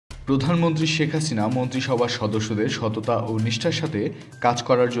প্রধানমন্ত্রী শেখ হাসিনা মন্ত্রিসভার সদস্যদের সততা ও নিষ্ঠার সাথে কাজ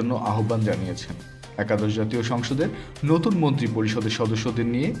করার জন্য আহ্বান জানিয়েছেন। একাদশ জাতীয় সংসদের নতুন মন্ত্রী পরিষদের সদস্যদের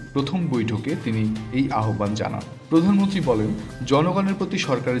নিয়ে প্রথম বৈঠকে তিনি এই আহ্বান জানান। প্রধানমন্ত্রী বলেন, জনগণের প্রতি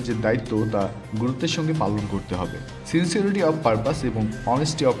সরকারের যে দায়িত্ব তা গুরুত্বের সঙ্গে পালন করতে হবে। সিনসিয়ারিটি অব পারপাস এবং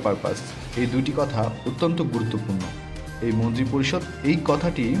অনেস্টি অব পারপাস এই দুটি কথা অত্যন্ত গুরুত্বপূর্ণ। এই মন্ত্রী পরিষদ এই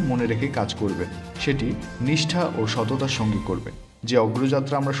কথাটি মনে রেখে কাজ করবে, সেটি নিষ্ঠা ও সততার সঙ্গে করবে। যে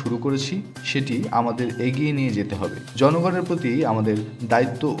অগ্রযাত্রা আমরা শুরু করেছি সেটি আমাদের এগিয়ে নিয়ে যেতে হবে। জনগণের প্রতি আমাদের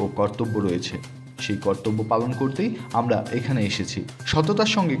দায়িত্ব ও কর্তব্য রয়েছে, সেই কর্তব্য পালন করতেই আমরা এখানে এসেছি।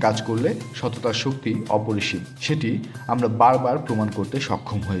 সততার সঙ্গে কাজ করলে সততার শক্তি অপরিসীম, সেটি আমরা বারবার প্রমাণ করতে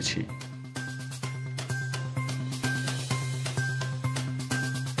সক্ষম হয়েছি।